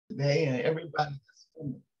today, and everybody that's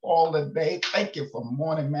in the call today. Thank you for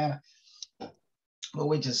morning, man. But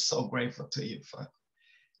we're just so grateful to you for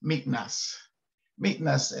meeting us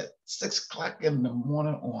at 6 o'clock in the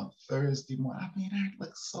morning on Thursday morning. I mean, I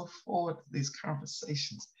look so forward to these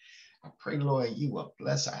conversations. I pray, Lord, you will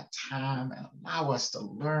bless our time and allow us to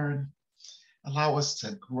learn, allow us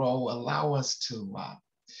to grow, allow us to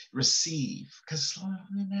receive, because we're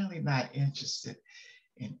really not interested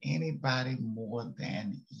in anybody more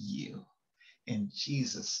than you. In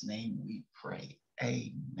Jesus' name we pray.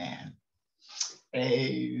 Amen.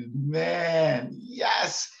 Amen.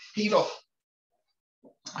 Yes.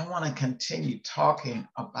 I want to continue talking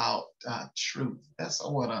about truth. That's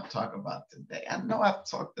what I'm talking about today. I know I've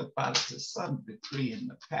talked about it to some degree in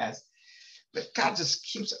the past, but God just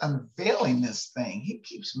keeps unveiling this thing. He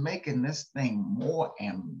keeps making this thing more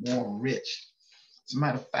and more rich. As a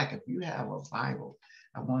matter of fact, if you have a Bible,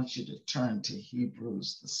 I want you to turn to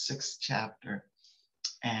Hebrews, the 6th chapter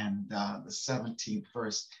and the 17th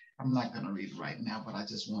verse. I'm not going to read it right now, but I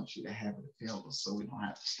just want you to have it available so we don't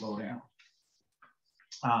have to slow down.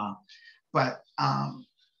 But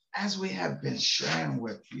as we have been sharing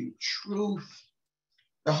with you, truth,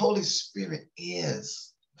 the Holy Spirit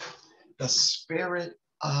is the Spirit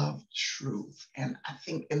of truth. And I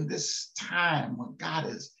think in this time when God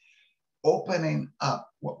is opening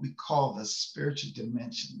up what we call the spiritual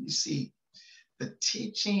dimension, you see, the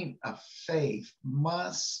teaching of faith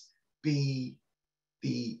must be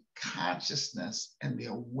the consciousness and the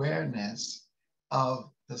awareness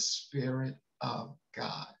of the Spirit of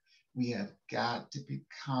God. We have got to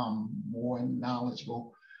become more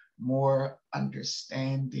knowledgeable, more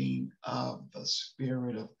understanding of the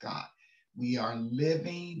Spirit of God. We are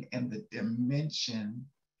living in the dimension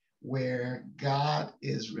where God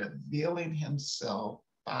is revealing himself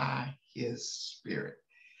by his Spirit.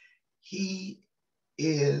 He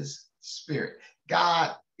is Spirit.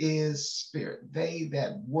 God is Spirit. They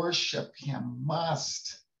that worship him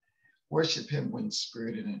must worship him in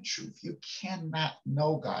spirit and in truth. You cannot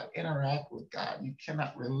know God, interact with God. You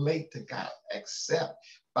cannot relate to God except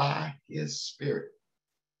by his Spirit.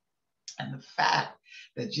 And the fact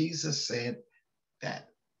that Jesus said that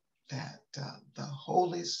the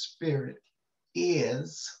Holy Spirit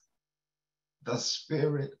is the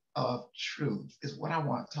Spirit of truth is what I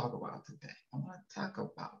want to talk about today. I want to talk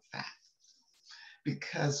about that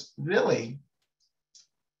because really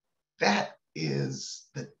that is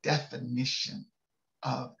the definition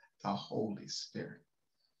of the Holy Spirit.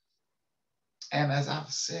 And as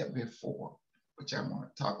I've said before, which I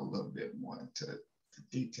want to talk a little bit more into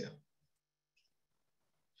detail,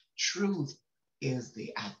 truth is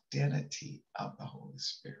the identity of the Holy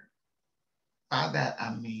Spirit. By that,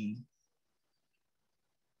 I mean,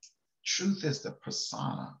 truth is the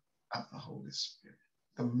persona of the Holy Spirit,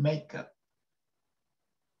 the makeup,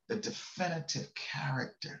 the definitive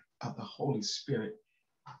character of the Holy Spirit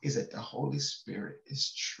is that the Holy Spirit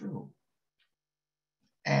is true.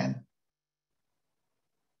 And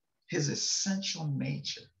his essential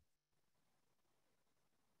nature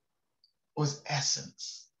or his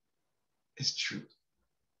essence is truth.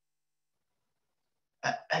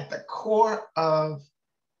 At the core of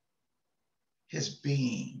his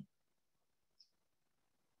being,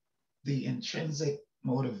 the intrinsic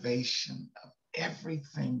motivation of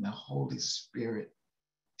everything the Holy Spirit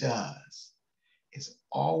does is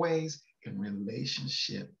always in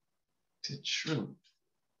relationship to truth.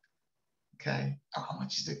 Okay? I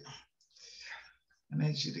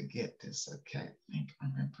need you to get this, okay?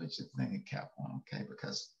 I'm going to put your thinking cap on, okay?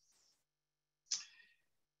 Because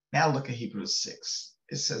now look at Hebrews 6.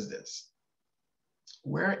 It says this,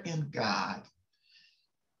 wherein God,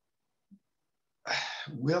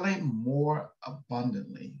 willing more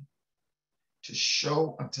abundantly to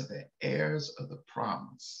show unto the heirs of the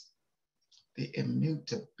promise the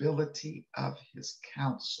immutability of his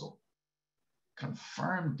counsel,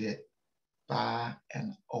 confirmed it by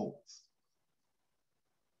an oath,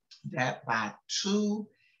 that by two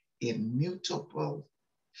immutable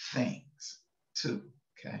things,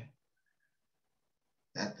 okay?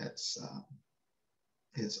 That's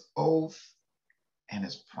his oath and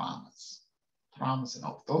his promise. Promise and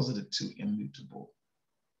oath. Those are the two immutable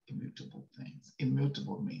things.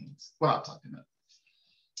 Immutable means, well, I'll talk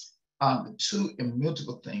about the two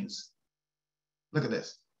immutable things. Look at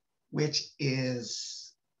this, which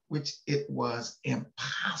it was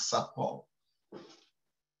impossible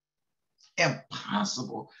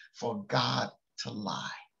for God to lie.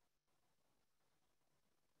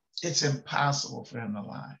 It's impossible for him to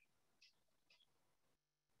lie.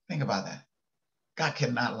 Think about that. God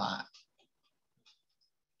cannot lie.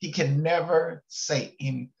 He can never say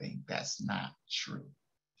anything that's not true.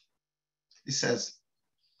 He says,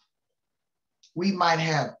 we might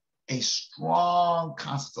have a strong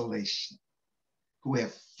constellation who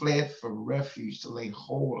have fled for refuge to lay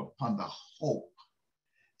hold upon the hope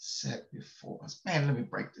set before us. Man, let me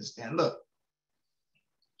break this down. Look,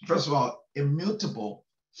 first of all, immutable,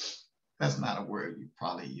 that's not a word you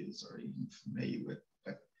probably use or even familiar with,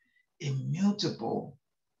 but immutable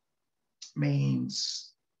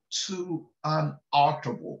means two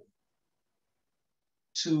unalterable,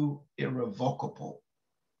 two irrevocable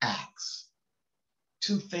acts,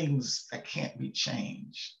 two things that can't be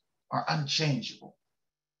changed or unchangeable,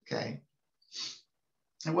 okay?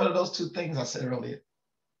 And what are those two things I said earlier?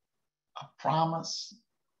 A promise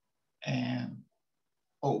and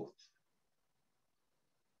oath.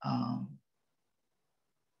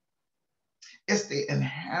 It's the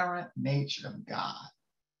inherent nature of God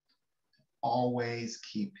to always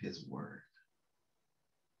keep his word.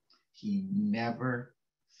 He never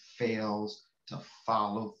fails to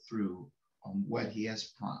follow through on what he has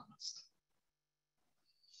promised.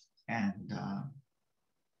 And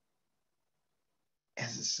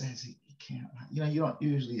as it says, he can't, you don't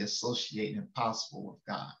usually associate impossible with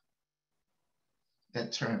God.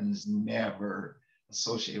 That term is never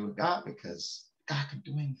associated with God because God can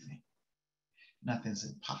do anything. Nothing's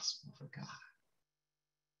impossible for God.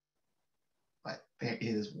 But there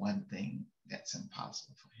is one thing that's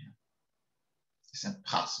impossible for him. It's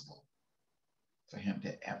impossible for him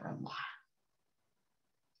to ever lie.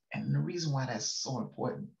 And the reason why that's so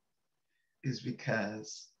important is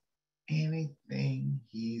because anything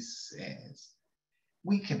he says,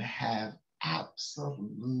 we can have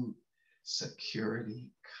absolute security,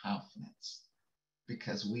 confidence,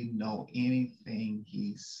 because we know anything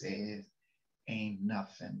he says ain't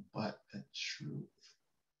nothing but the truth.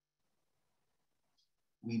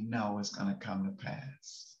 We know it's going to come to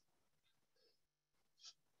pass.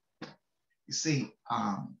 You see,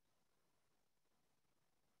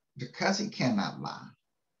 because he cannot lie,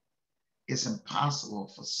 it's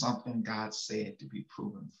impossible for something God said to be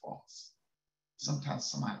proven false. Sometimes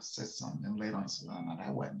somebody says something and later on says, "Oh, no,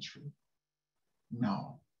 that wasn't true."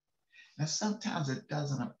 No. Now, sometimes it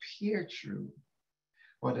doesn't appear true,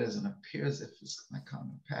 or it doesn't appear as if it's going to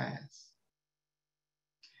come to pass.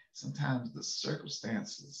 Sometimes the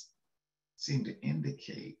circumstances seem to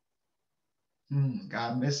indicate,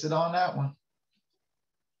 God missed it on that one.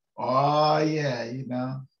 Oh, yeah,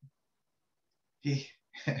 he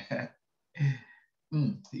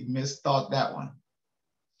he misthought that one.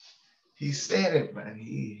 He said it, but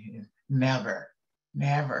he never.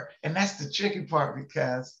 And that's the tricky part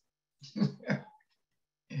because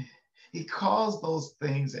he calls those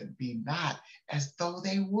things that be not as though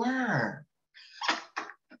they were.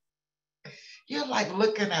 You're like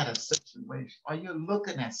looking at a situation or you're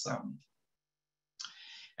looking at something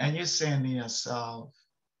and you're saying to yourself,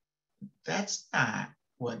 that's not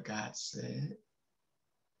what God said.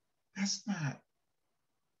 That's not,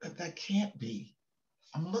 that can't be.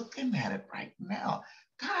 I'm looking at it right now.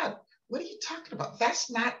 God, what are you talking about? That's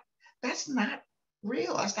not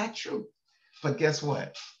real. That's not true. But guess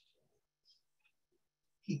what?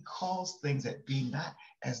 He calls things that be not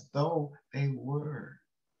as though they were.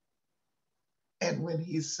 And when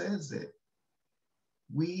he says it,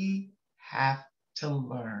 we have to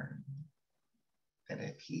learn that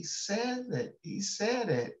if he said it, he said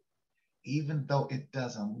it, even though it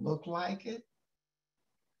doesn't look like it,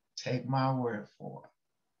 take my word for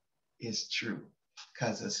it. It's true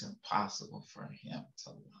because it's impossible for him to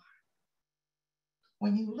lie.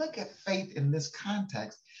 When you look at faith in this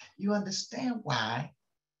context, you understand why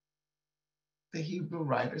the Hebrew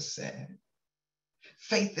writer said,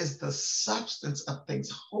 faith is the substance of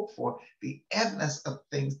things hoped for, the evidence of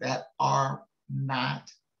things that are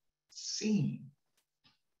not seen.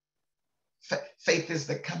 Faith is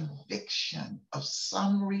the conviction of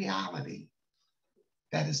some reality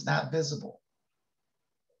that is not visible.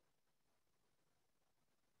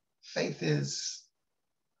 Faith is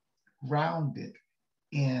grounded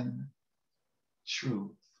in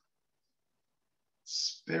truth,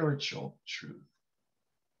 spiritual truth.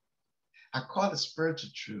 I call it spiritual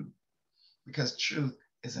truth because truth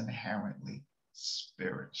is inherently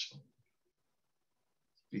spiritual.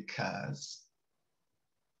 Because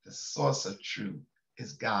the source of truth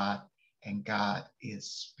is God, and God is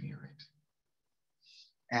spirit.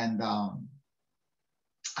 And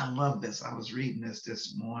I love this. I was reading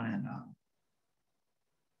this morning.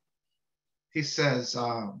 He says,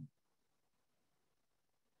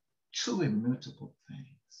 two immutable things.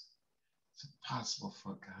 It's impossible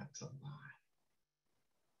for God to lie.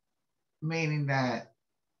 Meaning that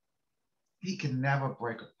He can never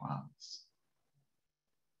break a promise.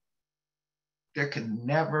 There can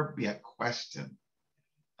never be a question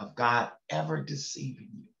of God ever deceiving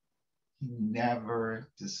you. He never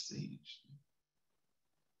deceives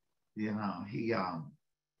you. You know,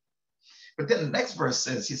 but then the next verse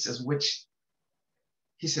says, he says,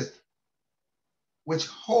 which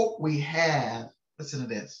hope we have, listen to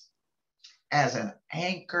this, as an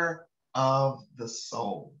anchor of the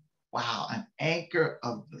soul. Wow, an anchor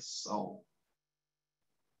of the soul.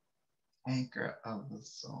 Anchor of the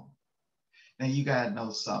soul. Now you got to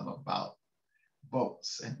know something about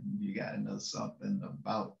boats, and you got to know something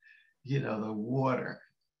about, the water.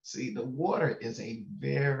 See, the water is a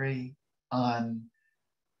very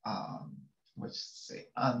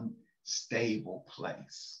unstable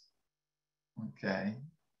place. Okay.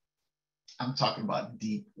 I'm talking about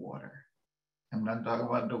deep water. I'm not talking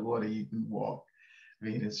about the water you can walk. I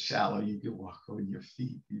mean, it's shallow, you can walk on your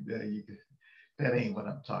feet. That ain't what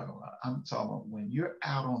I'm talking about. I'm talking about when you're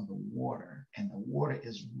out on the water and the water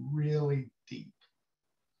is really deep.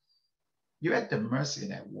 You're at the mercy of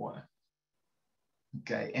that water.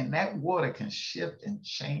 Okay. And that water can shift and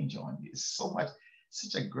change on you. It's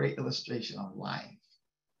such a great illustration of life.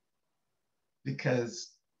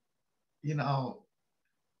 Because,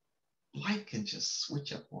 life can just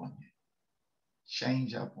switch up on you,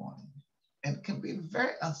 change up on you, and it can be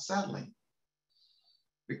very unsettling.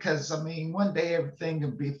 Because, one day everything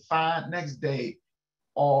can be fine. Next day,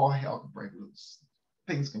 all hell can break loose.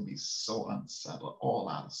 Things can be so unsettled, all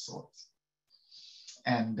out of sorts.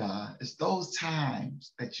 And it's those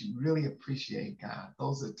times that you really appreciate God.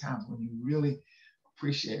 Those are the times when you really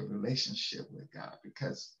appreciate a relationship with God.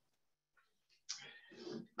 Because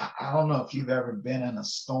I don't know if you've ever been in a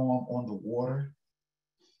storm on the water,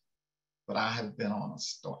 but I have been on a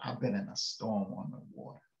storm. I've been in a storm on the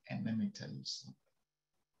water. And let me tell you something.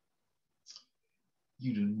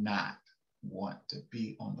 You do not want to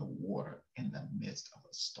be on the water in the midst of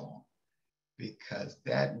a storm, because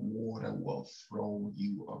that water will throw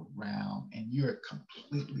you around and you're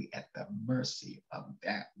completely at the mercy of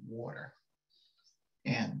that water.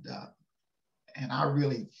 And I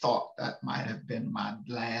really thought that might have been my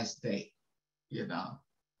last day, that's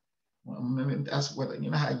what,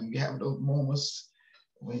 how you have those moments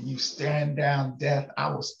when you staring down death. I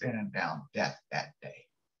was staring down death that day,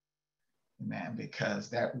 man, because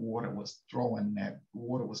that water was coming in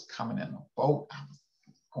the boat. I was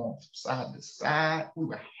going from side to side. We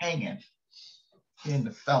were hanging in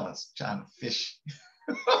the fellas trying to fish.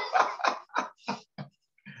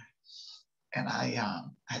 And I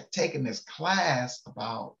had taken this class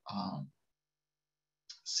about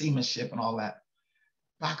seamanship and all that.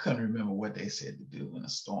 But I couldn't remember what they said to do in a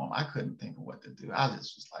storm. I couldn't think of what to do. I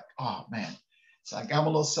just was like, oh man. So I got my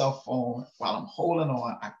little cell phone. While I'm holding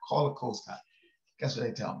on, I call the Coast Guard. Guess what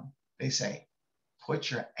they tell me? They say,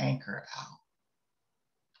 put your anchor out.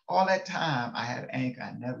 All that time I had an anchor.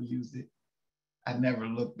 I never used it. I never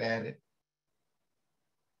looked at it.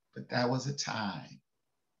 But that was a time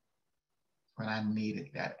when I needed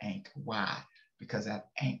that anchor. Why? Because that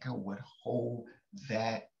anchor would hold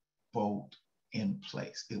that boat in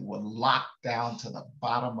place. It would lock down to the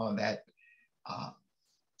bottom of that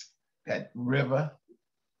river,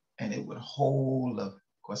 and it would hold. Of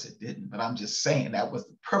course, it didn't, but I'm just saying that was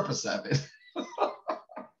the purpose of it.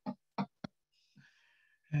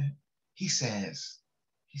 He says,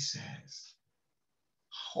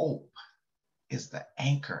 hope is the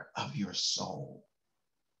anchor of your soul.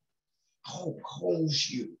 Hope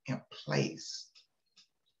holds you in place,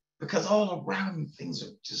 because all around you things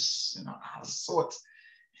are just out of sorts.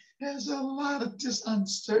 There's a lot of just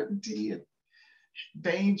uncertainty and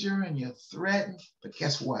danger, and you're threatened. But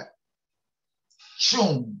guess what?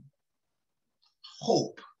 Boom!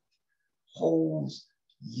 Hope holds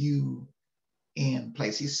you in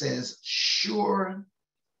place. He says, sure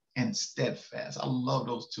and steadfast. I love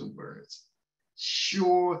those two words.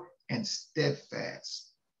 Sure and steadfast.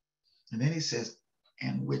 And then he says,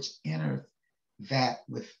 and which entereth that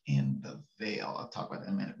within the veil. I'll talk about that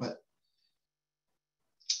in a minute. But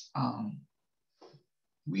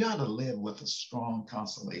we ought to live with a strong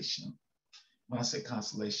consolation. When I say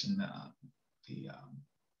consolation, the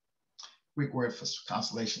Greek word for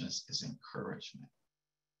consolation is encouragement.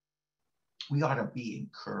 We ought to be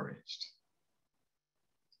encouraged.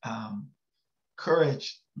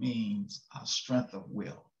 Courage means strength of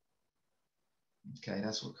will. Okay,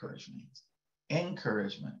 that's what courage means.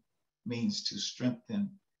 Encouragement means to strengthen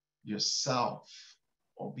yourself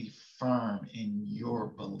or be firm in your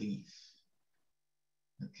belief.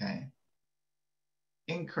 Okay.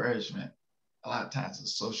 Encouragement, a lot of times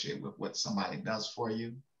associated with what somebody does for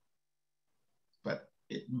you.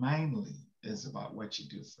 It mainly is about what you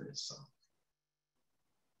do for yourself,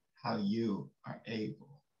 how you are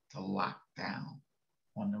able to lock down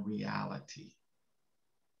on the reality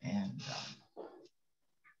and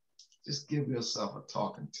just give yourself a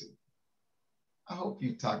talking to. I hope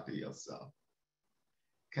you talk to yourself,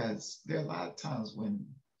 because there are a lot of times when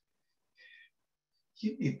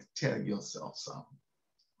you need to tell yourself something,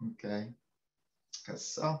 okay?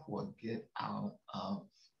 Because self will get out of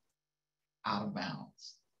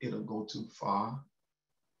bounds. It'll go too far.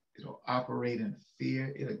 It'll operate in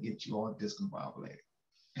fear. It'll get you all discombobulated.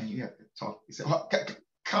 And you have to talk. You say, oh,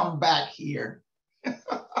 come back here.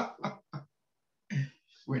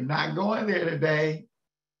 We're not going there today.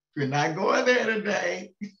 We're not going there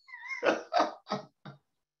today.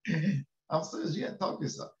 I'm serious. You have to talk to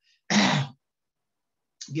yourself.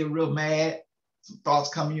 Get real mad. Some thoughts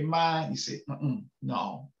come in your mind. You say,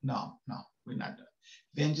 no, we're not done.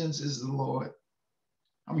 Vengeance is the Lord.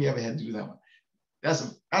 How many of you ever had to do that one?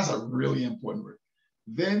 That's a really important word.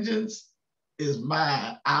 Vengeance is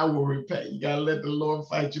mine. I will repay. You got to let the Lord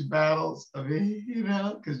fight your battles. I mean,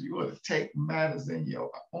 because you want to take matters in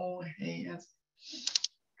your own hands.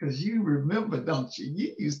 Because you remember, don't you?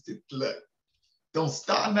 You used to look. Don't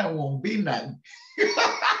start, that won't be nothing.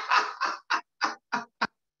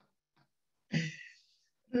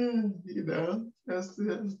 That's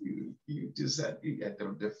you just have you got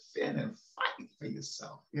to defend and fight for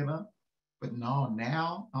yourself, But no,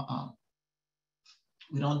 now,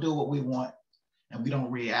 we don't do what we want, and we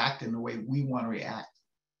don't react in the way we want to react.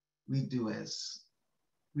 We do as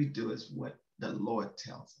what the Lord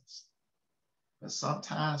tells us. But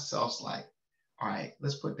sometimes self's like, all right,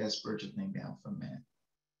 let's put that spiritual thing down for a minute.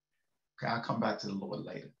 Okay, I'll come back to the Lord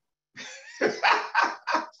later.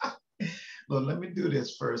 Lord, let me do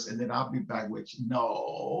this first, and then I'll be back with you.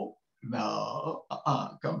 No,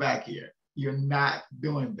 come back here. You're not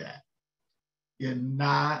doing that. You're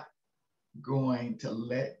not going to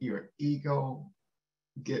let your ego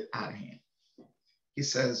get out of hand. He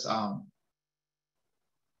says, I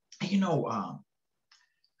think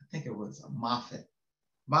it was Moffat.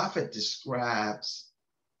 Moffat describes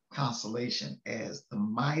consolation as the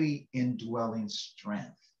mighty indwelling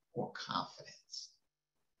strength or confidence.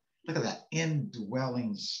 Look at that,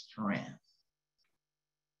 indwelling strength.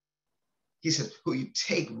 He says, who you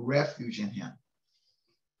take refuge in him,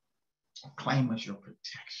 claim as your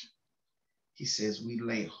protection. He says, we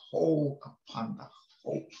lay hold upon the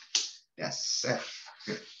hope that's set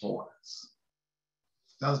before us.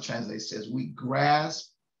 Another translation says, we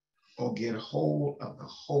grasp or get hold of the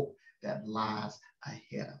hope that lies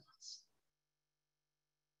ahead of us.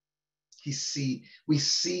 We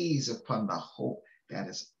seize upon the hope that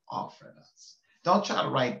is offered us. Don't try to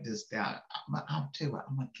write this down. I'll tell you what,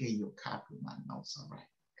 I'm going to give you a copy of my notes, all right?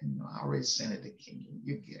 And, I already sent it to King.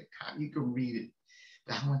 You get a copy. You can read it.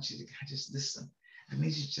 But I want you to just listen. I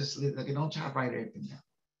need you to just listen. Okay, don't try to write everything down.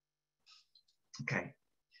 Okay.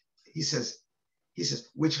 He says,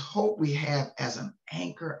 which hope we have as an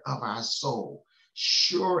anchor of our soul,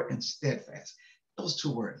 sure and steadfast. Those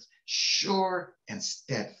two words, sure and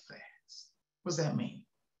steadfast. What does that mean?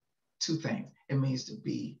 Two things. It means to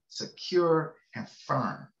be secure and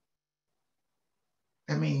firm.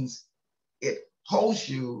 That means it holds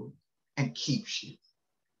you and keeps you.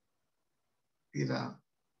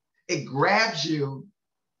 It grabs you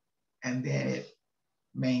and then it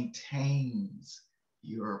maintains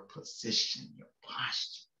your position, your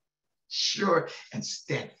posture. Sure and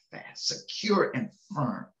steadfast, secure and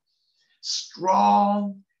firm,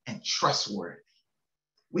 strong and trustworthy.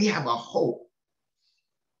 We have a hope.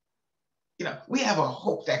 We have a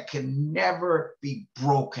hope that can never be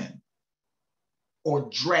broken or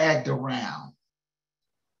dragged around.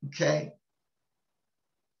 Okay?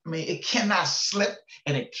 I mean, it cannot slip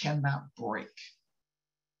and it cannot break.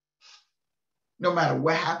 No matter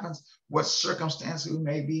what happens, what circumstances we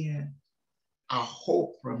may be in, our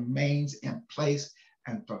hope remains in place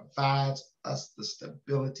and provides us the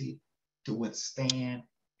stability to withstand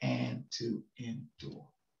and to endure.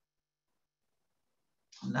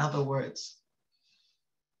 In other words,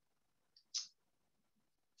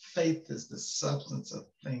 faith is the substance of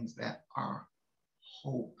things that are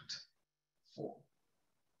hoped for.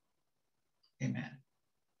 Amen.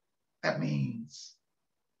 That means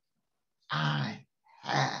I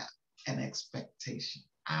have an expectation.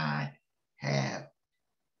 I have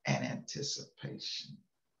an anticipation.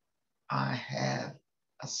 I have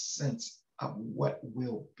a sense of what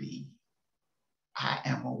will be. I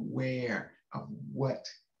am aware of what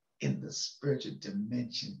in the spiritual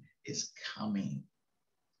dimension is coming.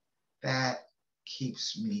 That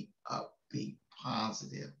keeps me upbeat,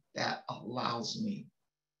 positive. That allows me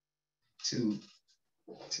to,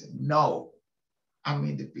 to know, I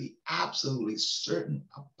mean, to be absolutely certain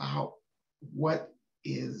about what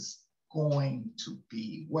is going to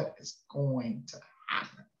be, what is going to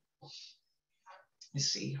happen. You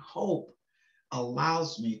see, hope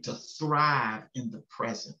allows me to thrive in the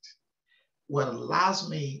present. What allows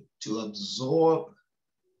me to absorb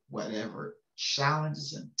whatever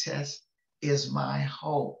challenges and tests is my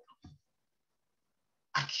hope.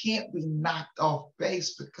 I can't be knocked off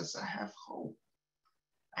base because I have hope.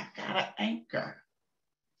 I got an anchor.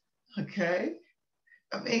 Okay?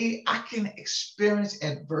 I mean, I can experience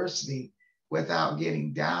adversity without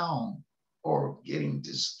getting down or getting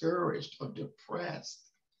discouraged or depressed.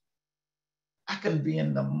 I can be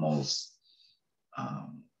in the most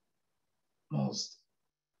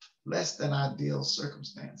less than ideal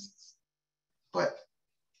circumstances, but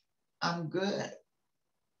I'm good.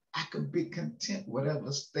 I can be content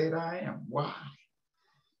whatever state I am. Why?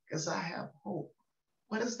 Because I have hope.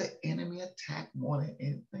 What does the enemy attack more than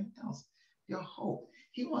anything else? Your hope.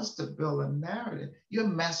 He wants to build a narrative. You're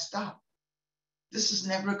messed up. This is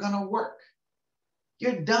never going to work.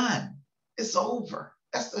 You're done. It's over.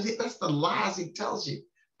 That's the lies he tells you.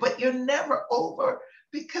 But you're never over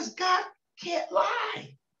because God can't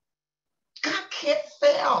lie. God can't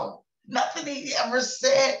fail. Nothing he ever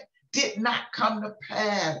said did not come to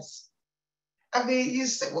pass. I mean, you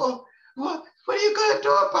say, well, what are you going to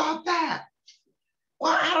do about that?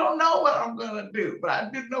 Well, I don't know what I'm going to do, but I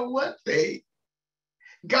do know one thing.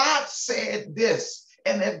 God said this,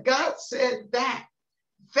 and if God said that,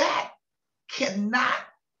 that cannot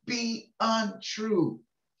be untrue.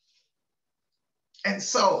 And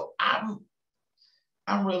so I'm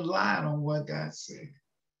relying on what God said.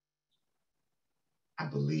 I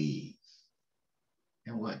believe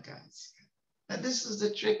in what God said. Now, this is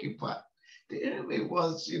the tricky part. The enemy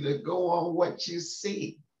wants you to go on what you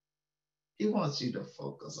see. He wants you to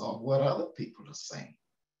focus on what other people are saying,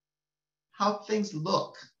 how things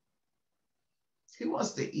look. He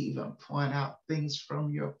wants to even point out things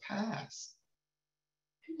from your past.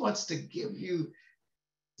 He wants to give you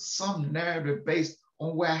some narrative based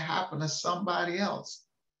on what happened to somebody else.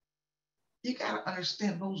 You got to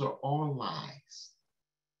understand those are all lies.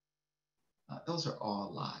 Those are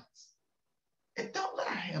all lies. And don't let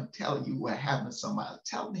him tell you what happened to somebody.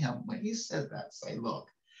 Tell him when he says that, say, look,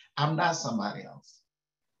 I'm not somebody else.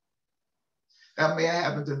 That may have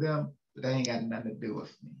happened to them, but they ain't got nothing to do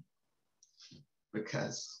with me.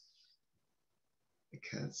 Because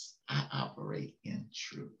I operate in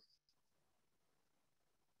truth.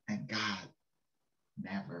 And God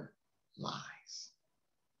never lies.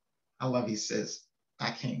 I love, he says,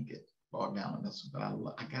 I can't get bogged down on this, but I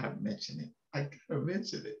gotta mention it. I gotta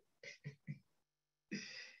mention it.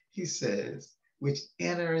 He says, which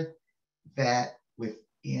entereth that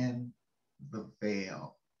within the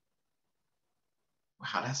veil.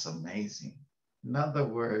 Wow, that's amazing. In other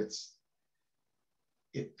words,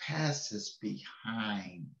 it passes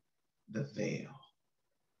behind the veil.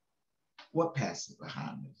 What passes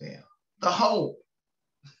behind the veil? The hope.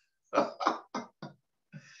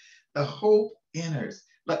 The hope enters.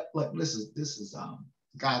 Look, this is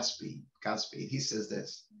Godspeed. Godspeed. He says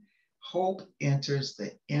this. Hope enters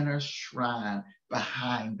the inner shrine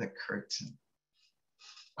behind the curtain.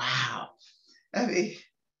 Wow. I mean,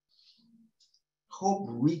 hope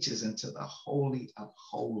reaches into the Holy of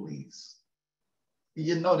Holies.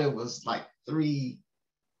 You know, there was like 3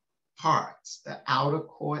 parts, the outer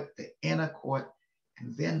court, the inner court,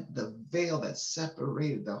 and then the veil that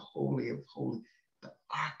separated the Holy of Holies, the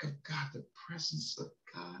Ark of God, the presence of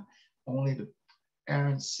God. Only the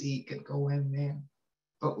Aaron's seed could go in there.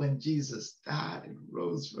 But when Jesus died and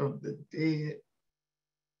rose from the dead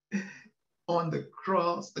on the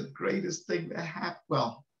cross, the greatest thing that happened,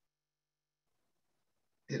 well,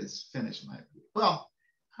 it is finished, well,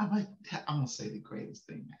 I'm gonna say the greatest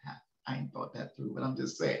thing that happened. I ain't thought that through, but I'm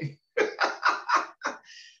just saying.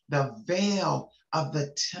 The veil of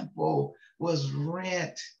the temple was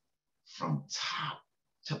rent from top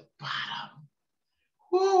to bottom.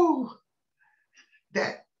 Whoo!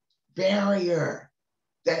 That barrier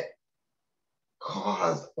that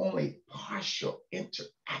caused only partial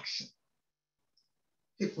interaction.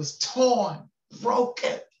 It was torn,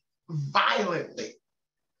 broken, violently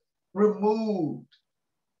removed.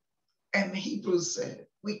 And Hebrews said,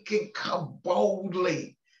 we can come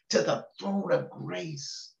boldly to the throne of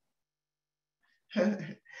grace.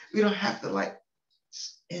 We don't have to like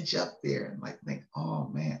inch up there and like think, oh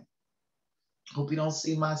man, hope you don't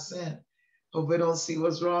see my sin. Hope they don't see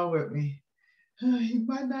what's wrong with me. He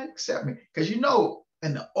might not accept me. Because you know,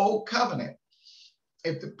 in the old covenant,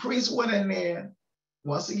 if the priest went in there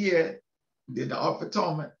once a year, did the Ark of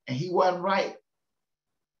Atonement, and he wasn't right,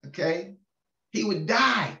 okay, he would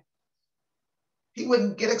die. He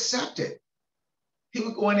wouldn't get accepted. He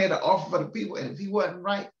would go in there to offer for the people, and if he wasn't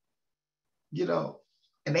right, you know,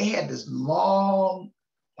 and they had this long,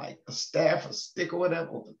 like a staff, a stick or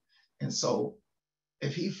whatever. And so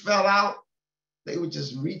if he fell out, they would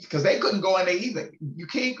just reach, because they couldn't go in there either. You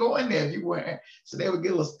can't go in there if you weren't. So they would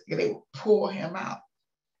get a stick and they would pull him out.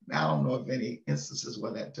 Now, I don't know of any instances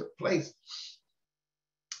where that took place,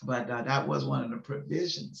 but that was one of the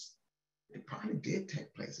provisions. It probably did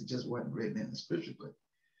take place. It just wasn't written in the scripture, but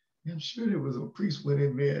I'm sure there was a priest went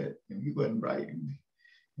in there and he wasn't right. And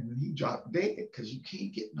he dropped dead, because you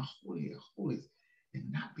can't get in the Holy of Holies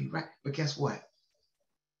and not be right. But guess what?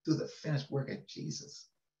 Through the finished work of Jesus,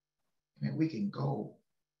 man, we can go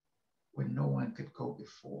where no one could go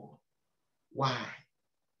before. Why?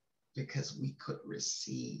 Because we can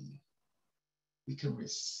receive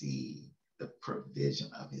the provision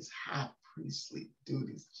of his high priestly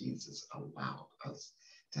duties. Jesus allowed us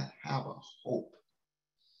to have a hope.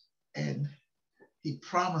 And he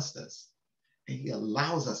promised us, and he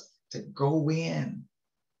allows us to go in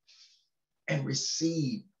and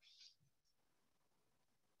receive.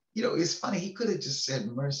 You know, it's funny, he could have just said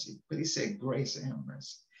mercy, but he said grace and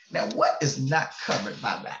mercy. Now, what is not covered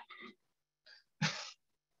by that?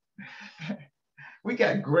 We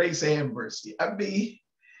got grace and mercy. I mean,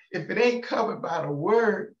 if it ain't covered by the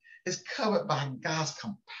word, it's covered by God's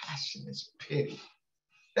compassion, his pity.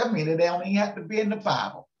 That means it don't even have to be in the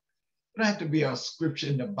Bible. It don't have to be a scripture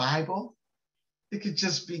in the Bible. It could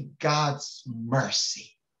just be God's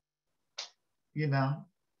mercy, you know?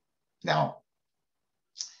 Now,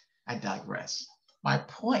 I digress. My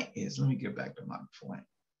point is, let me get back to my point.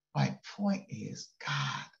 My point is,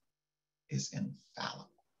 God is infallible.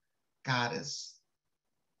 God is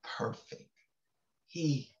perfect.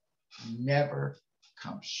 He never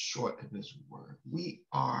comes short of his word. We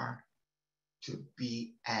are to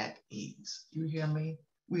be at ease. You hear me?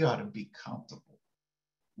 We ought to be comfortable.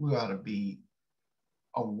 We ought to be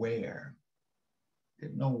aware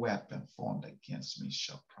that no weapon formed against me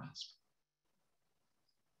shall prosper.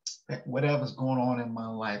 That whatever's going on in my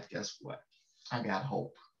life, guess what? I got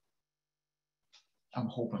hope. I'm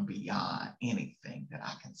hoping beyond anything that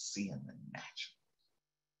I can see in the natural.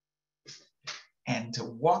 And to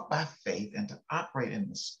walk by faith and to operate in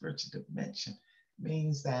the spiritual dimension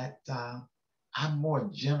means that I'm more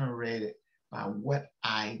generated by what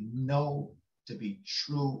I know to be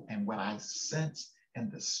true and what I sense in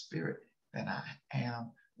the spirit than I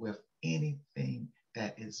am with anything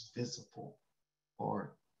that is visible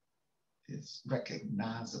or is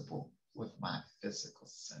recognizable with my physical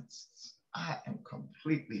senses. I am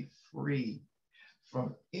completely free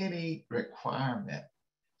from any requirement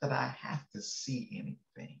that I have to see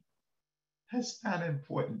anything. It's not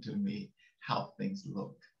important to me how things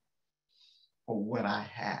look or what I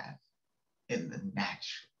have in the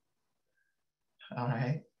natural. All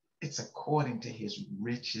right? It's according to his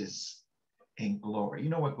riches in glory. You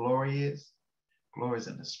know what glory is? Glory is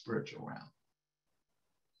in the spiritual realm.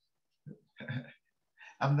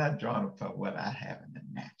 I'm not drawn upon what I have in the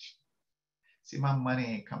natural. See, my money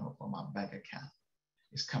ain't coming from my bank account.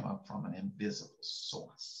 It's coming from an invisible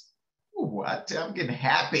source. Ooh, I'm getting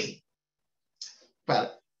happy.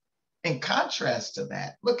 But in contrast to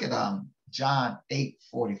that, look at John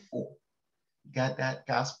 8:44. You got that?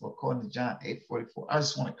 Gospel according to John 8:44. I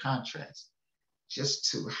just want to contrast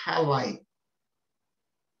just to highlight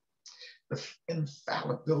the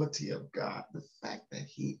infallibility of God, the fact that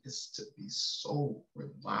he is to be so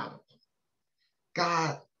reliable.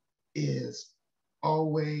 God is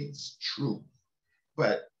always true.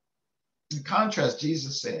 But in contrast,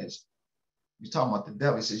 Jesus says, you're talking about the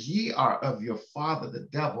devil, he says, ye are of your father, the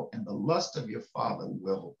devil, and the lust of your father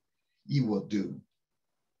you will do.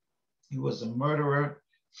 He was a murderer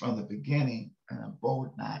from the beginning and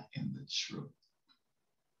abode not in the truth,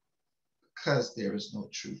 because there is no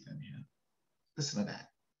truth in him. Listen to that.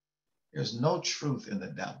 There's no truth in the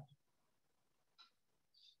devil.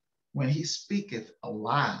 When he speaketh a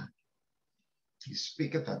lie, he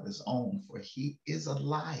speaketh of his own, for he is a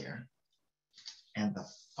liar and the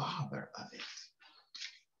father of it.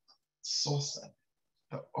 Source of it,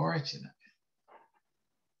 the origin of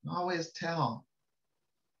it. I always tell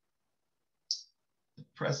the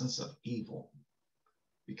presence of evil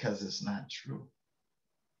because it's not true.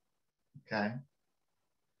 Okay?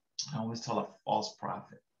 I always tell a false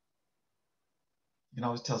prophet. You can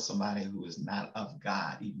always tell somebody who is not of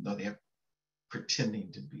God, even though they're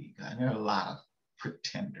pretending to be God. And there are a lot of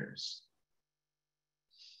pretenders.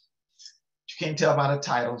 You can't tell by the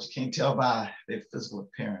titles, you can't tell by their physical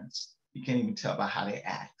appearance. You can't even tell by how they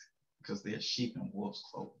act because they're sheep in wolf's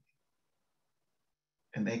clothing.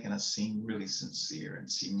 And they can seem really sincere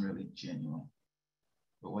and seem really genuine.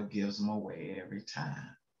 But what gives them away every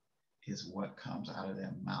time is what comes out of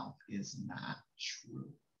their mouth is not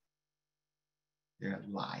true. They're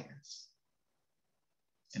liars.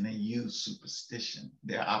 And they use superstition.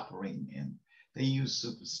 They use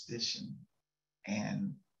superstition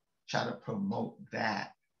and try to promote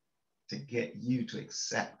that to get you to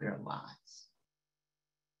accept their lies.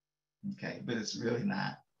 Okay, but it's really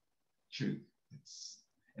not true.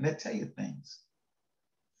 And they tell you things,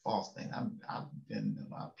 false things. I've been in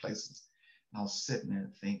a lot of places, and I was sitting there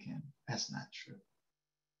thinking, that's not true.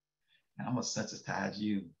 And I'm gonna sensitize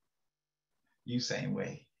you same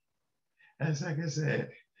way. That's like I said,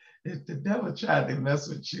 if the devil tried to mess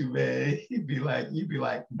with you, man, you'd be like,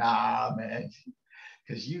 nah, man,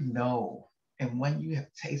 because you know. And when you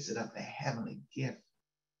have tasted of the heavenly gift,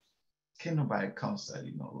 can't nobody come tell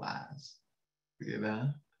you no lies, you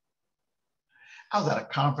know? I was at a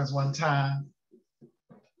conference one time,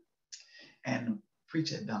 and the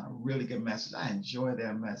preacher had done a really good message. I enjoyed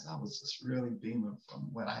that message. I was just really beaming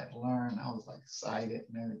from what I had learned. I was like excited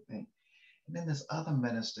and everything. And then this other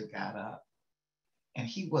minister got up, and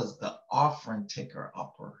he was the offering taker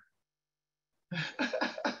upper.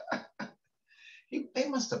 They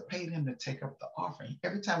must have paid him to take up the offering.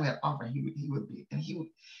 Every time we had offering, he would be, and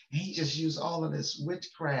he just used all of this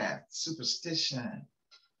witchcraft, superstition.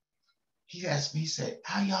 He asked me, he said,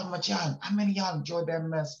 how many of y'all enjoyed that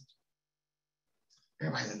message?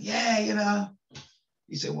 Everybody said, yeah, you know.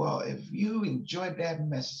 He said, well, if you enjoyed that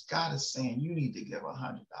message, God is saying you need to give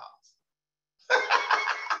 $100.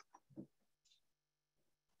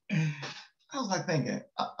 I was like thinking,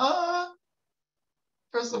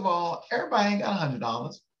 first of all, everybody ain't got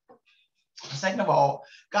 $100. Second of all,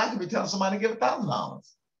 God could be telling somebody to give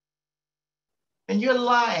 $1,000. And you're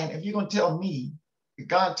lying if you're going to tell me that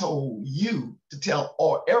God told you to tell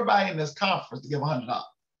or everybody in this conference to give $100.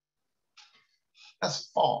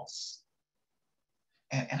 That's false.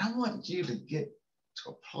 And I want you to get to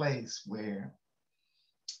a place where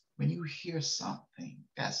when you hear something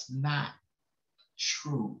that's not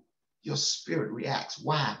true, your spirit reacts.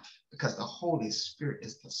 Why? Because the Holy Spirit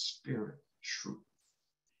is the spirit of truth.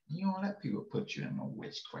 You don't let people put you in no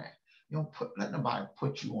witchcraft. You don't let nobody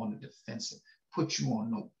put you on the defensive, put you on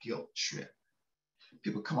no guilt trip.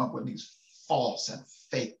 People come up with these false and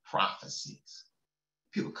fake prophecies.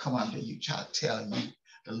 People come up to you, try to tell you,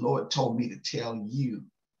 the Lord told me to tell you,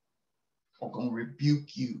 or gonna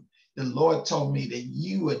rebuke you. The Lord told me that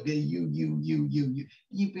you are the you.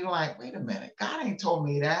 You'd be like, wait a minute, God ain't told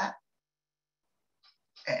me that.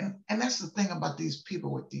 And that's the thing about these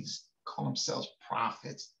people with these call themselves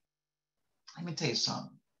prophets. Let me tell you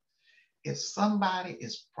something. If somebody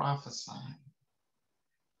is prophesying,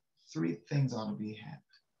 3 things ought to be happening: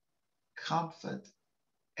 comfort,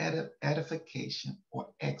 edification,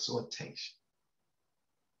 or exhortation.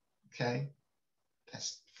 Okay?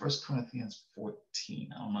 That's 1 Corinthians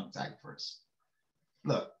 14. I don't know the exact verse.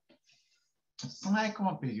 Look, if somebody come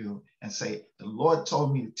up to you and say, the Lord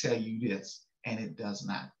told me to tell you this, and it does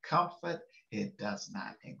not comfort, it does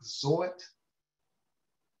not exhort,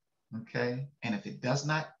 okay? And if it does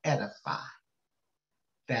not edify,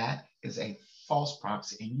 that is a false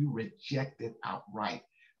prophecy, and you reject it outright,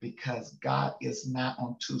 because God is not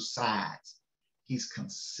on 2 sides. He's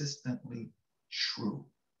consistently true.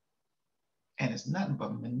 And it's nothing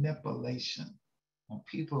but manipulation when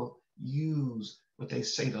people use what they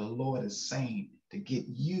say the Lord is saying to get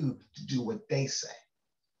you to do what they say.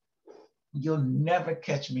 You'll never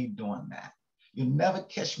catch me doing that. You'll never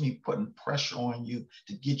catch me putting pressure on you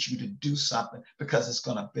to get you to do something because it's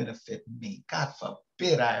going to benefit me. God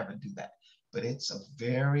forbid I ever do that. But it's a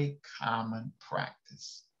very common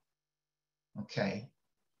practice. Okay?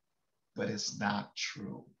 But it's not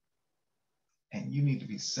true. And you need to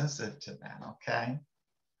be sensitive to that, okay?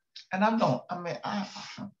 And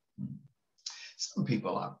some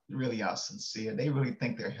people really are sincere. They really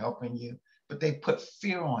think they're helping you, but they put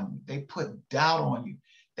fear on you. They put doubt on you.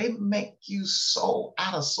 They make you so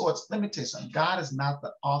out of sorts. Let me tell you something. God is not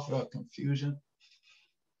the author of confusion.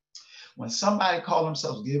 When somebody calls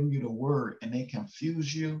themselves giving you the word and they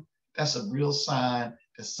confuse you, that's a real sign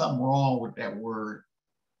there's something wrong with that word,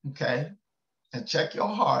 okay? And check your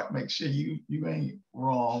heart, make sure you ain't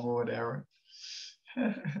wrong or whatever.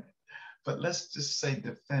 But let's just say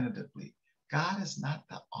definitively, God is not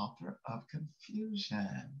the author of confusion.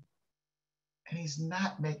 And he's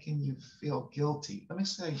not making you feel guilty. Let me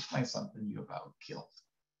explain something to you about guilt.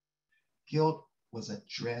 Guilt was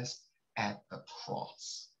addressed at the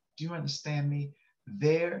cross. Do you understand me?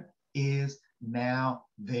 There, is now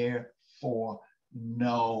therefore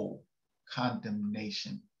no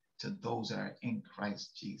condemnation to those that are in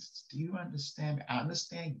Christ Jesus. Do you understand? I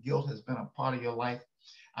understand guilt has been a part of your life.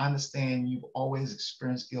 I understand you've always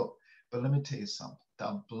experienced guilt, but let me tell you something.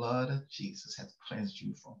 The blood of Jesus has cleansed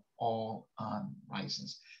you from all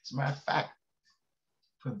unrighteousness. As a matter of fact,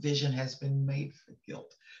 provision has been made for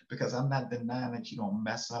guilt, because I'm not denying that you don't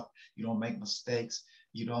mess up, you don't make mistakes,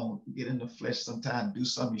 you don't get in the flesh sometimes, do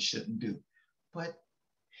something you shouldn't do. But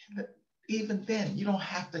even then, you don't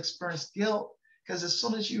have to experience guilt, because as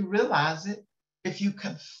soon as you realize it, if you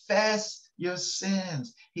confess your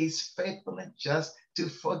sins, he's faithful and just to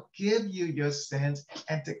forgive you your sins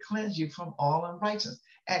and to cleanse you from all unrighteousness.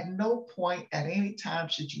 At no point, at any time,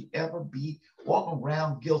 should you ever be walking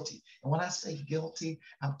around guilty. And when I say guilty,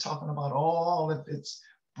 I'm talking about all of its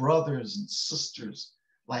brothers and sisters,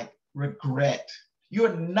 like regret.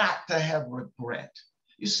 You're not to have regret.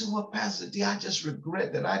 You say, well, Pastor D, I just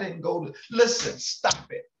regret that I didn't go to. Listen, stop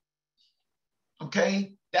it.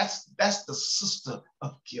 Okay? That's the sister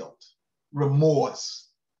of guilt. Remorse.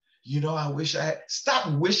 I wish I had.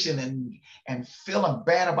 Stop wishing and feeling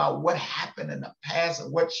bad about what happened in the past or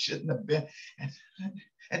what shouldn't have been.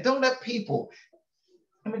 And don't let people,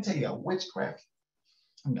 let me tell you, witchcraft,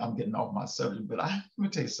 I'm getting off my subject, but let me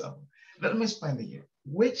tell you something. Let me explain to you.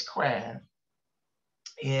 Witchcraft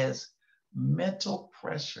is mental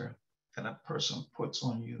pressure that a person puts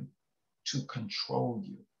on you to control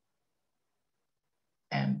you.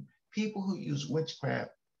 And people who use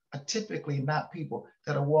witchcraft are typically not people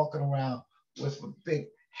that are walking around with a big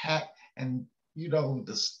hat and,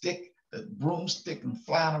 the stick, the broomstick and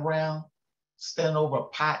flying around, standing over a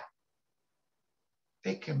pot.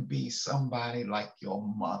 They can be somebody like your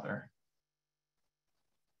mother.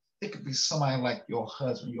 It could be somebody like your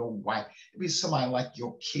husband, your wife. It could be somebody like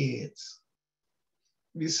your kids.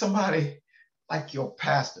 It could be somebody like your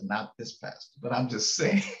pastor, not this pastor, but I'm just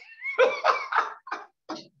saying.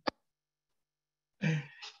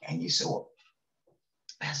 And you say, well,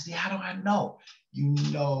 Pastor, how do I know? You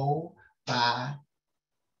know by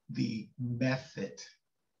the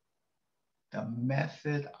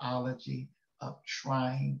methodology of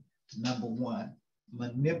trying to, number one,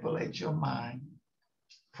 manipulate your mind,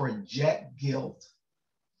 project guilt,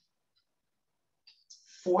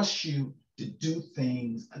 force you to do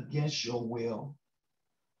things against your will,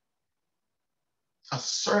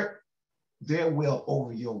 assert their will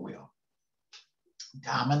over your will,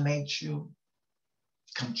 dominate you,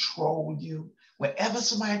 control you. Whenever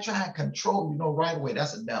somebody try to control you, right away,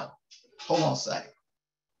 that's a devil. Hold on a second.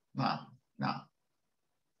 No.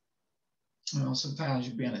 Sometimes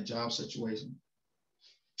you be in a job situation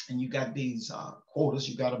and you got these quotas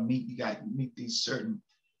you got to meet. You got to meet these certain,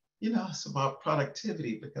 it's about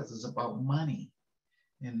productivity because it's about money.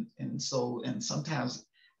 And sometimes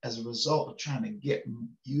as a result of trying to get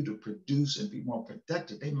you to produce and be more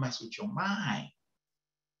productive, they mess with your mind.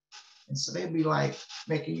 And so they'd be like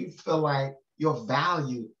making you feel like your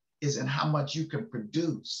value is in how much you can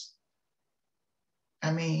produce.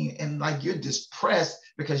 And like you're depressed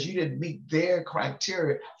because you didn't meet their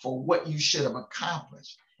criteria for what you should have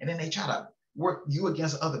accomplished. And then they try to work you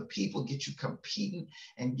against other people, get you competing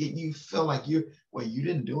and get you feel like you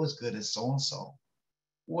didn't do as good as so-and-so.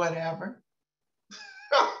 Whatever.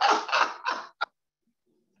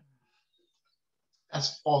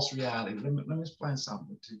 That's false reality. Let me explain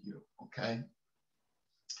something to you, okay?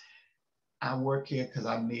 I work here because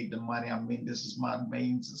I need the money. This is my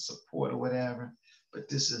means of support or whatever, but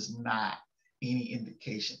this is not any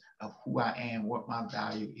indication of who I am, what my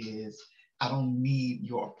value is. I don't need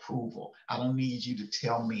your approval. I don't need you to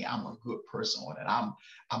tell me I'm a good person or that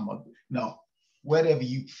no, whatever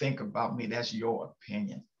you think about me, that's your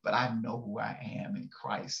opinion. But I know who I am in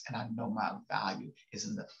Christ, and I know my value is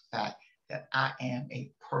in the fact that I am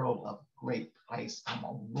a pearl of great price. I'm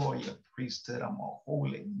a royal priesthood. I'm a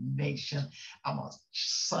holy nation. I'm a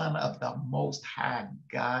son of the Most High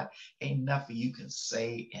God. Ain't nothing you can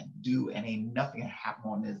say and do, and ain't nothing happen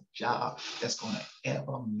on this job that's going to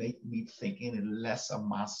ever make me think any less of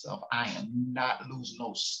myself. I am not losing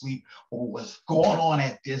no sleep over what's going on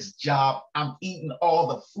at this job. I'm eating all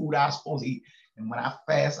the food I'm supposed to eat. And when I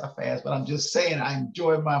fast, but I'm just saying I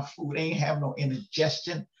enjoy my food. I ain't have no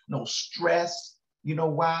indigestion, no stress. You know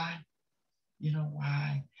why?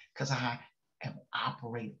 Because I am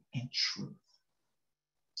operating in truth.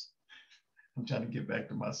 I'm trying to get back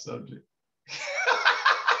to my subject.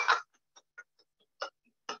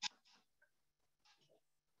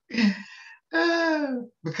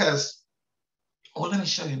 Because, let me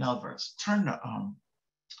show you another verse. Turn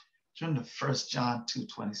Turn to 1 John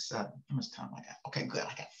 2:27. How much time I got? Okay, good.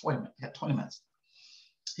 I got 40 minutes. I got 20 minutes.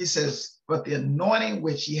 He says, but the anointing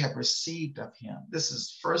which ye have received of him. This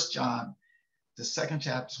is 1 John, the 2nd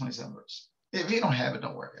chapter, 27 verse. If you don't have it,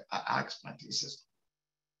 don't worry. I'll explain to you. He says,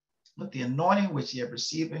 but the anointing which ye have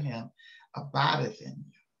received of him abideth in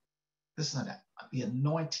you. Listen to that. The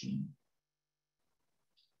anointing.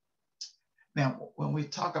 Now, when we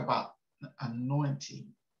talk about anointing,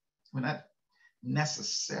 we're not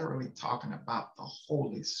necessarily talking about the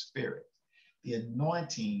Holy Spirit. The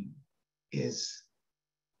anointing is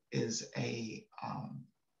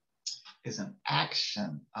an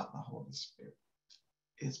action of the Holy Spirit.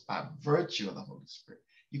 It's by virtue of the Holy Spirit.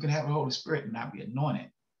 You can have the Holy Spirit and not be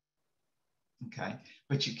anointed, okay?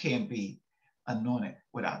 But you can't be anointed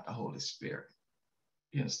without the Holy Spirit.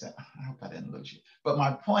 You understand? I hope I didn't lose you. But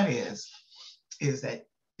my point is that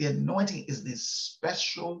the anointing is this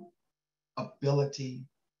special ability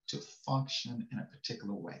to function in a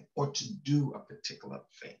particular way or to do a particular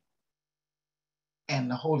thing. And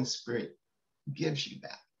the Holy Spirit gives you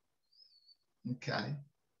that. Okay?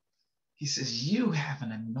 He says, you have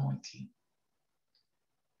an anointing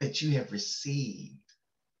that you have received,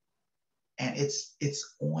 and it's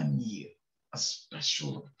on you, a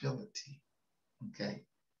special ability. Okay?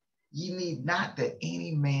 You need not that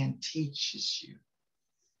any man teaches you.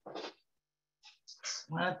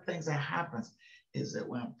 One of the things that happens is that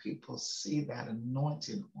when people see that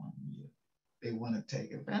anointing on you, they want to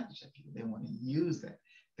take advantage of you. They want to use that.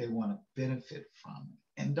 They want to benefit from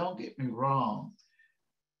it. And don't get me wrong,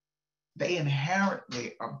 they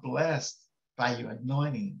inherently are blessed by your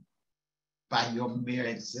anointing, by your mere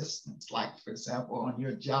existence. Like, for example, on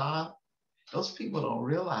your job, those people don't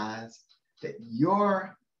realize that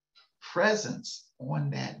your presence on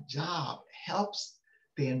that job helps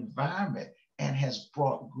the environment and has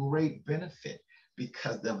brought great benefit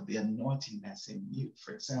because of the anointing that's in you.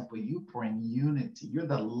 For example, you bring unity. You're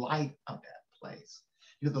the light of that place.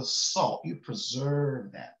 You're the salt. You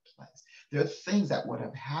preserve that place. There are things that would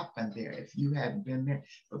have happened there if you hadn't been there,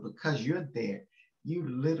 but because you're there, you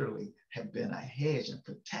literally have been a hedge and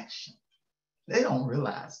protection. They don't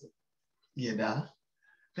realize it, you know?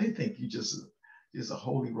 They think you just a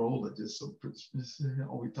holy roller, just so,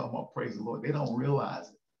 oh, we talking about praise the Lord. They don't realize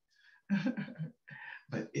it.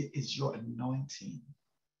 But it is your anointing.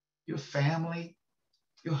 Your family,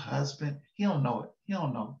 your husband, he don't know it. He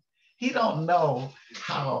don't know. He don't know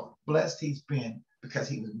how blessed he's been because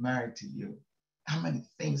he was married to you. How many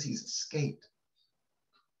things he's escaped.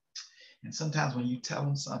 And sometimes when you tell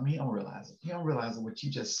him something, he don't realize it. He don't realize that what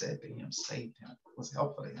you just said to him saved him, was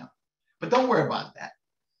helpful to him. But don't worry about that.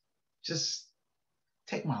 Just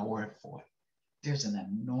take my word for it. There's an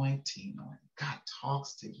anointing on it. God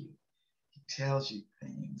talks to you. He tells you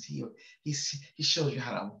things. He shows you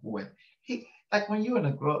how to avoid. Like when you're in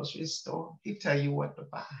a grocery store, he tell you what to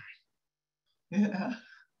buy. Yeah.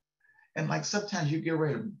 And like sometimes you get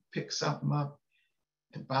ready to pick something up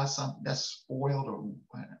and buy something that's spoiled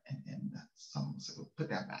and someone said, well, put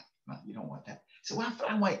that back. No, you don't want that. So well,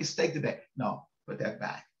 I want your steak today. No, put that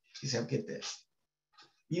back. He said, get this.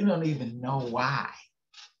 You don't even know why,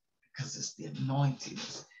 because it's the anointing.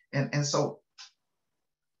 And so,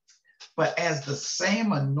 but as the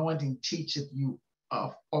same anointing teacheth you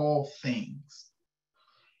of all things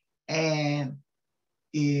and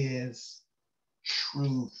is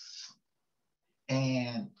truth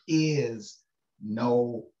and is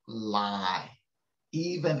no lie,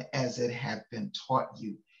 even as it hath been taught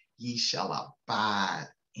you, ye shall abide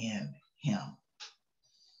in him.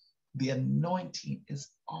 The anointing is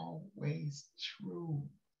always true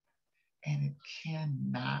and it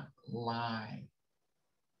cannot lie.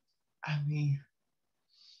 I mean,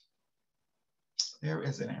 there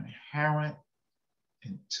is an inherent,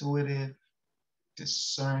 intuitive,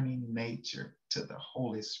 discerning nature to the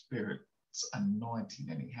Holy Spirit's anointing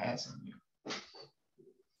that he has in you.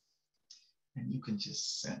 And you can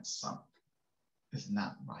just sense something is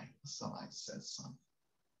not right. Somebody says something.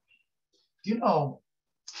 You know,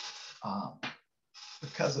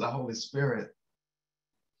 because of the Holy Spirit,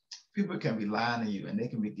 people can be lying to you and they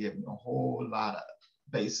can be giving a whole lot of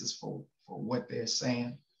basis for what they're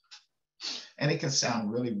saying. And it can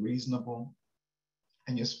sound really reasonable.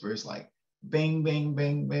 And your spirit's like, bing, bing,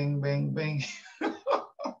 bing, bing, bing, bing.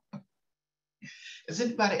 Has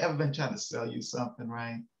anybody ever been trying to sell you something,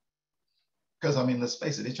 right? Because, I mean, let's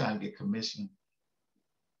face it, they're trying to get commission.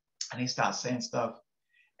 And they start saying stuff.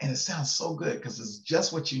 And it sounds so good because it's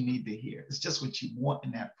just what you need to hear. It's just what you want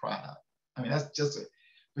in that product. I mean, that's just it.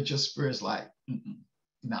 But your spirit's like,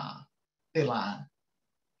 nah, they lying.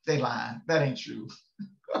 They lying. That ain't true.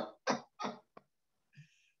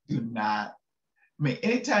 Do not, I mean,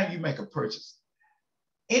 anytime you make a purchase,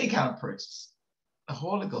 any kind of purchase, the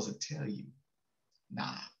Holy Ghost will tell you,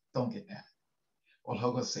 nah, don't get that. Or the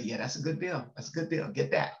Holy Ghost will say, yeah, that's a good deal. That's a good deal.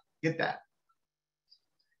 Get that. Get that.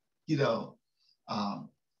 You know,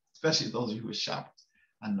 especially those of you who are shoppers.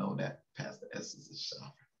 I know that Pastor S is a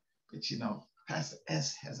shopper. But you know, Pastor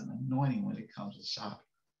S has an anointing when it comes to shopping.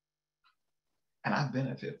 And I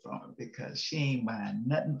benefit from it because she ain't buying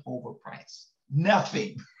nothing overpriced.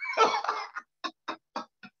 Nothing.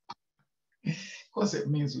 Of course, it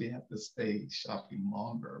means we have to stay shopping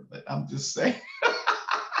longer, but I'm just saying.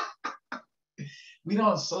 We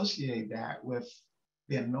don't associate that with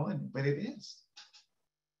the anointing, but it is.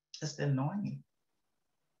 It's the anointing.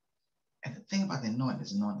 And the thing about the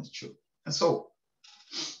anointing is true. And so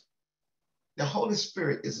the Holy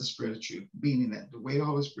Spirit is the spirit of truth, meaning that the way the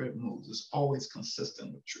Holy Spirit moves is always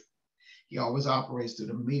consistent with truth. He always operates through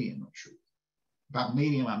the medium of truth. By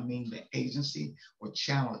medium, I mean the agency or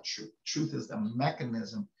channel of truth. Truth is the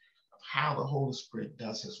mechanism of how the Holy Spirit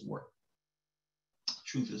does his work.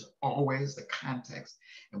 Truth is always the context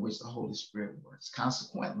in which the Holy Spirit works.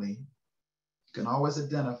 Consequently, you can always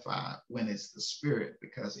identify when it's the Spirit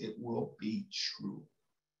because it will be true.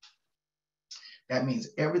 That means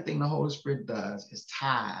everything the Holy Spirit does is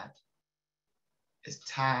tied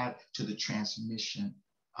to the transmission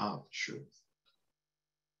of truth.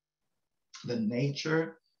 The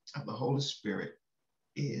nature of the Holy Spirit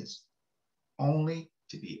is only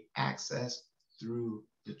to be accessed through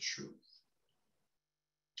the truth.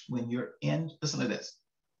 When you're in, listen to this,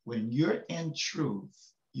 when you're in truth,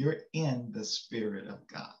 you're in the Spirit of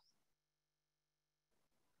God.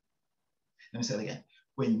 Let me say it again.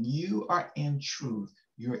 When you are in truth,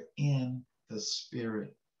 you're in the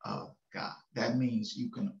Spirit of God. That means you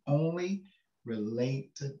can only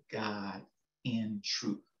relate to God in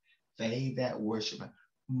truth. They that worship him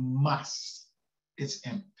must, it's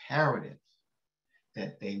imperative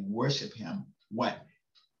that they worship him, what?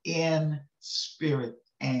 In spirit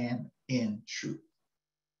and in truth.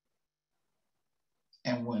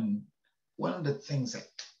 And when one of the things that,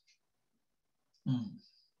 I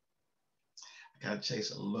gotta chase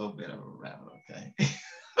a little bit of a rabbit, okay?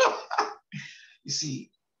 You see,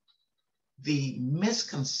 the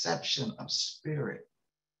misconception of spirit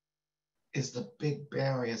is the big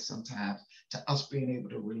barrier sometimes to us being able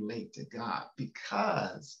to relate to God,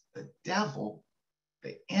 because the devil,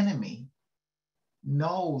 the enemy,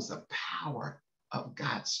 knows the power of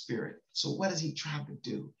God's spirit. So what is he trying to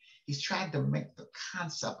do? He's trying to make the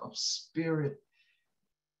concept of spirit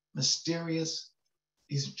mysterious.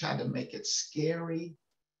 He's trying to make it scary.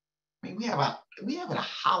 I mean, we have a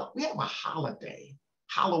holiday,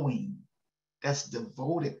 Halloween, that's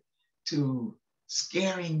devoted to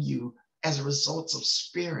scaring you as a result of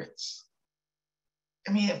spirits.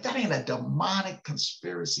 I mean, if that ain't a demonic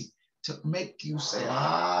conspiracy to make you say,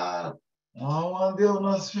 I don't want to deal with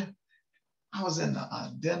no spirit. I was in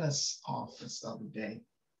the dentist's office the other day.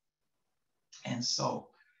 And so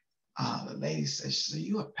the lady said, she said,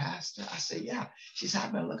 you a pastor? I said, yeah. She said,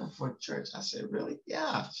 I've been looking for a church. I said, really? Yeah.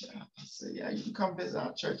 I said, yeah, you can come visit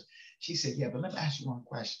our church. She said, yeah, but let me ask you one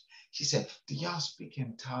question. She said, do y'all speak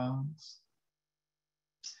in tongues?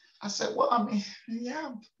 I said, well, I mean,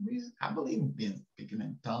 yeah, I believe in being speaking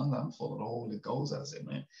in tongues. I'm full of the Holy Ghost. I said,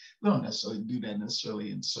 man, we don't necessarily do that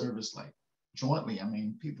necessarily in service, like jointly. I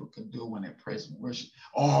mean, people can do it when they praise and worship.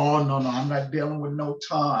 Oh, no, I'm not dealing with no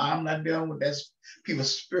tongue. I'm not dealing with that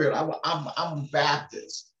people's spirit. I'm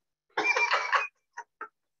Baptist. I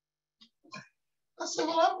said,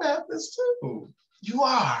 well, I'm Baptist too. You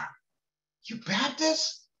are? You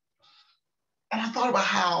Baptist? And I thought about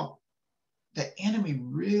how the enemy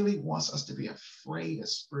really wants us to be afraid of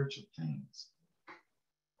spiritual things.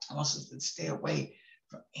 He wants us to stay away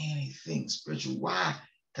from anything spiritual. Why?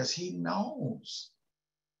 Because he knows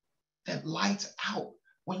that lights out.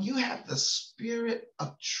 When you have the spirit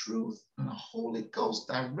of truth and the Holy Ghost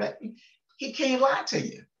directly, he can't lie to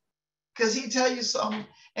you. Because he tell you something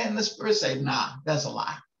and the spirit say, nah, that's a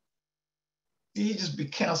lie. You just be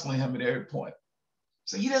counseling him at every point.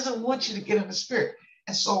 So he doesn't want you to get in the spirit.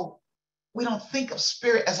 And so we don't think of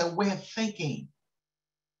spirit as a way of thinking.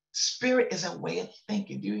 Spirit is a way of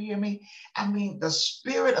thinking. Do you hear me? I mean, the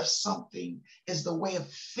spirit of something is the way of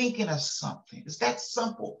thinking of something. It's that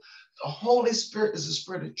simple. The Holy Spirit is the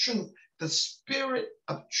spirit of truth. The spirit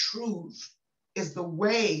of truth is the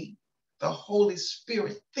way the Holy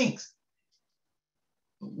Spirit thinks,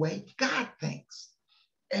 the way God thinks.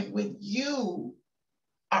 And when you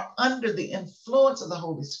are under the influence of the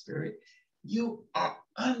Holy Spirit, you are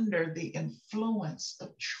under the influence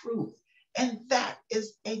of truth. And that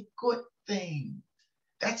is a good thing.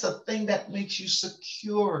 That's a thing that makes you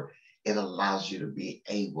secure. It allows you to be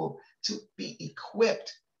able to be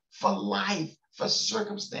equipped for life, for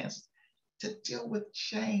circumstances, to deal with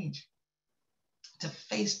change, to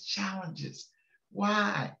face challenges.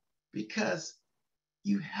 Why? Because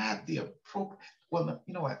you have the appropriate, well,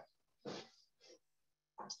 you know what?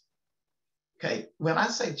 Okay, when I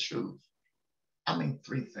say truth, I mean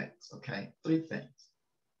three things, okay? Three things.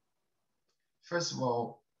 First of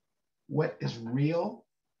all, what is real?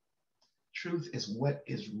 Truth is what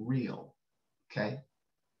is real, okay?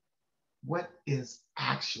 What is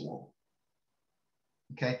actual,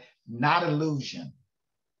 okay? Not illusion,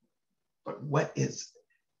 but what is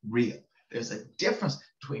real. There's a difference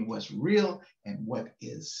between what's real and what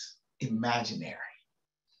is imaginary,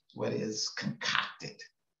 what is concocted,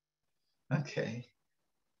 okay?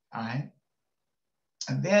 All right?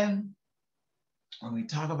 And then when we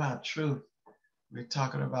talk about truth, we're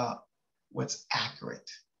talking about what's accurate,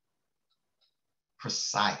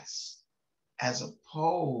 precise, as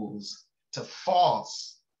opposed to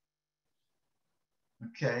false.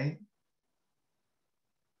 Okay?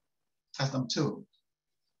 That's number two.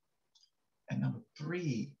 And number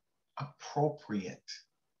three, appropriate.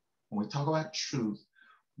 When we talk about truth,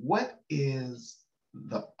 what is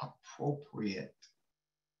the appropriate,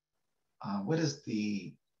 what is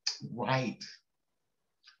the right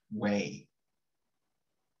way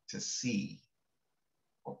to see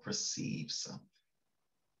or perceive something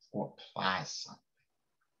or apply something,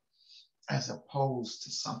 as opposed to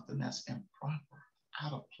something that's improper,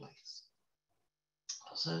 out of place?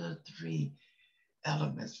 Those are the three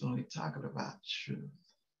elements when we're talking about truth.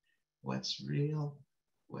 What's real,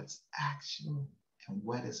 what's actual, and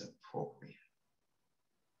what is appropriate.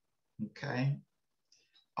 Okay?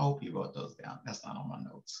 I hope you wrote those down. That's not on my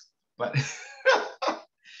notes. But,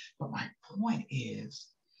 but my point is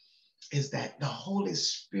that the Holy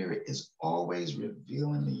Spirit is always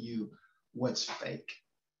revealing to you what's fake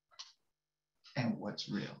and what's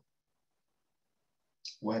real.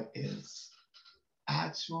 What is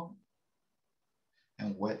actual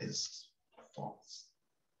and what is false.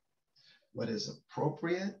 What is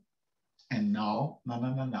appropriate and no.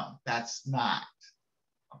 That's not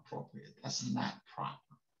appropriate. That's not proper.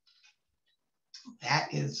 That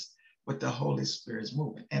is what the Holy Spirit is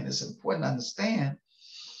moving. And it's important to understand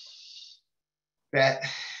that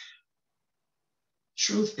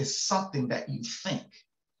truth is something that you think.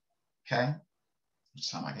 Okay? Which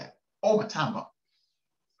time I got? Oh, my time up.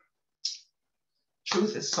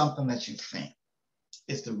 Truth is something that you think.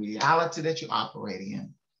 It's the reality that you operate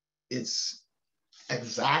in. It's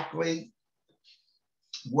exactly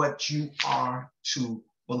what you are to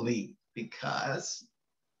believe. Because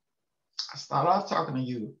I started off talking to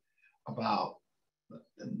you about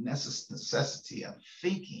the necessity of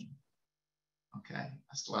thinking. Okay,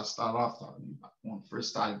 that's what I started off talking to you about when I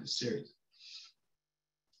first started the series.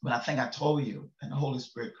 But I think I told you, and the Holy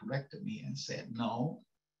Spirit corrected me and said, no.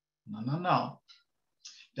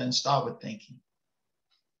 Doesn't start with thinking.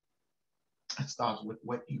 It starts with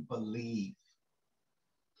what you believe.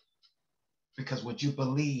 Because what you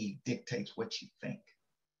believe dictates what you think.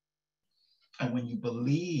 And when you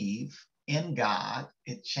believe in God,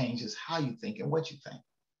 it changes how you think and what you think.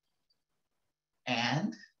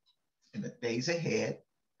 And in the days ahead,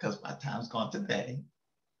 because my time's gone today,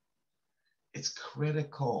 it's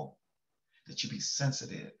critical that you be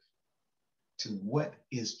sensitive to what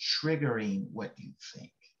is triggering what you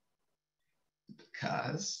think.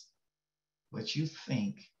 Because what you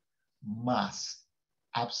think must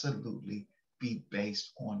absolutely be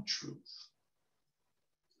based on truth.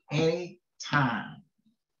 Anytime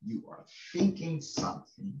you are thinking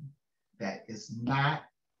something that is not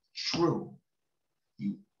true,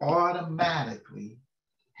 you automatically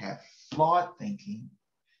have flawed thinking.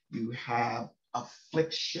 You have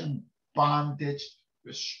affliction, bondage,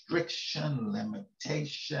 restriction,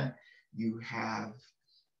 limitation. You have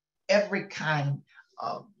every kind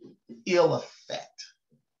of ill effect.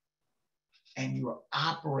 And you are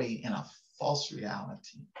operating in a false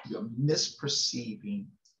reality. You're misperceiving.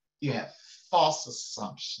 You have false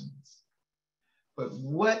assumptions. But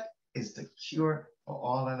what is the cure for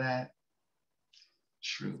all of that?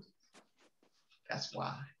 Truth. That's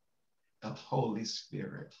why the Holy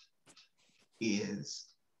Spirit is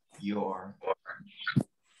your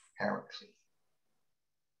paraclete.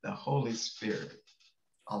 The Holy Spirit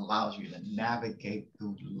allows you to navigate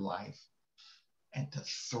through life and to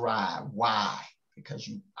thrive. Why? Because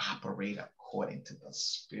you operate according to the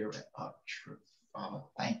Spirit of truth. Father,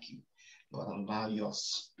 thank you. Lord, allow your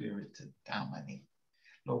Spirit to dominate.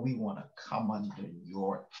 Lord, we want to come under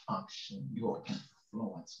your unction, your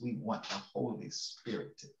influence. We want the Holy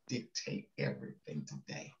Spirit to dictate everything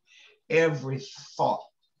today. Every thought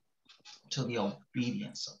to the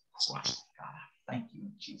obedience of Christ. God, I thank you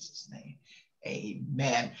in Jesus' name.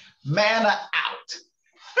 Amen. Manna out.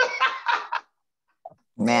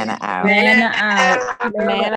 Manna out. Manna out. Manna